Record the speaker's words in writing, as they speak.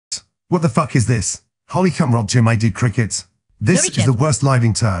What the fuck is this? Holy cum rob Jim, I do crickets. This is the worst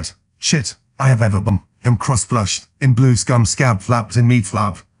living turd shit I have ever been. I'm cross-flushed, in blue scum scab flapped in meat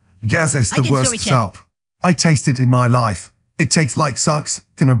flap. Gas is the worst sharp I tasted in my life. It tastes like sucks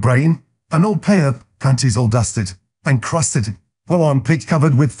in a brain. An old pair, panties all dusted and crusted. Well, I'm pit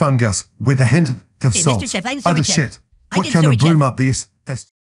covered with fungus, with a hint of salt. Other shit. What kind of broom up this?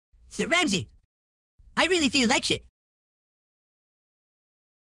 Sir Ramsey, I really feel like shit.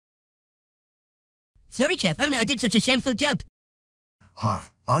 Sorry, chef. Oh no, I did such a shameful job.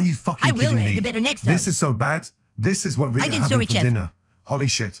 Are you fucking kidding me? Do better next time. This is so bad. This is what we're having for dinner. Holy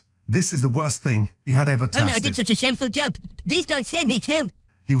shit. This is the worst thing you had ever tasted. Oh no, I did such a shameful job. Please don't send me to him.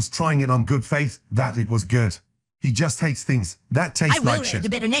 He was trying it on good faith that it was good. He just hates things that taste like shit. Do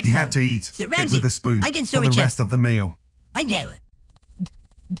better next he time. had to eat Sir it Ramsey, with a spoon I can for the rest of the meal. I know.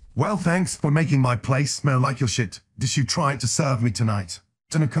 Well, thanks for making my place smell like your shit. Did you try to serve me tonight?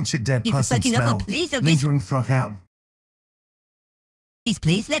 Don't come shit dead person smell lingering throughout.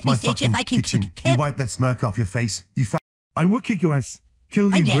 Please, let me say, Chef, I can kitchen. You wipe that smirk off your face. You I will kick your ass.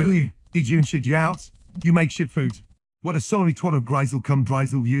 Kill you, will you? Did you and shit you out? You make shit food. What a sorry twat of Grizel come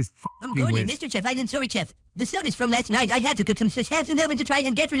Drizel used. I'm going in, Mr. Chef. I didn't sorry, Chef. The sun is from last night. I had to cook some fish half an oven to try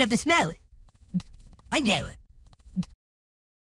and get rid of the smell. I know.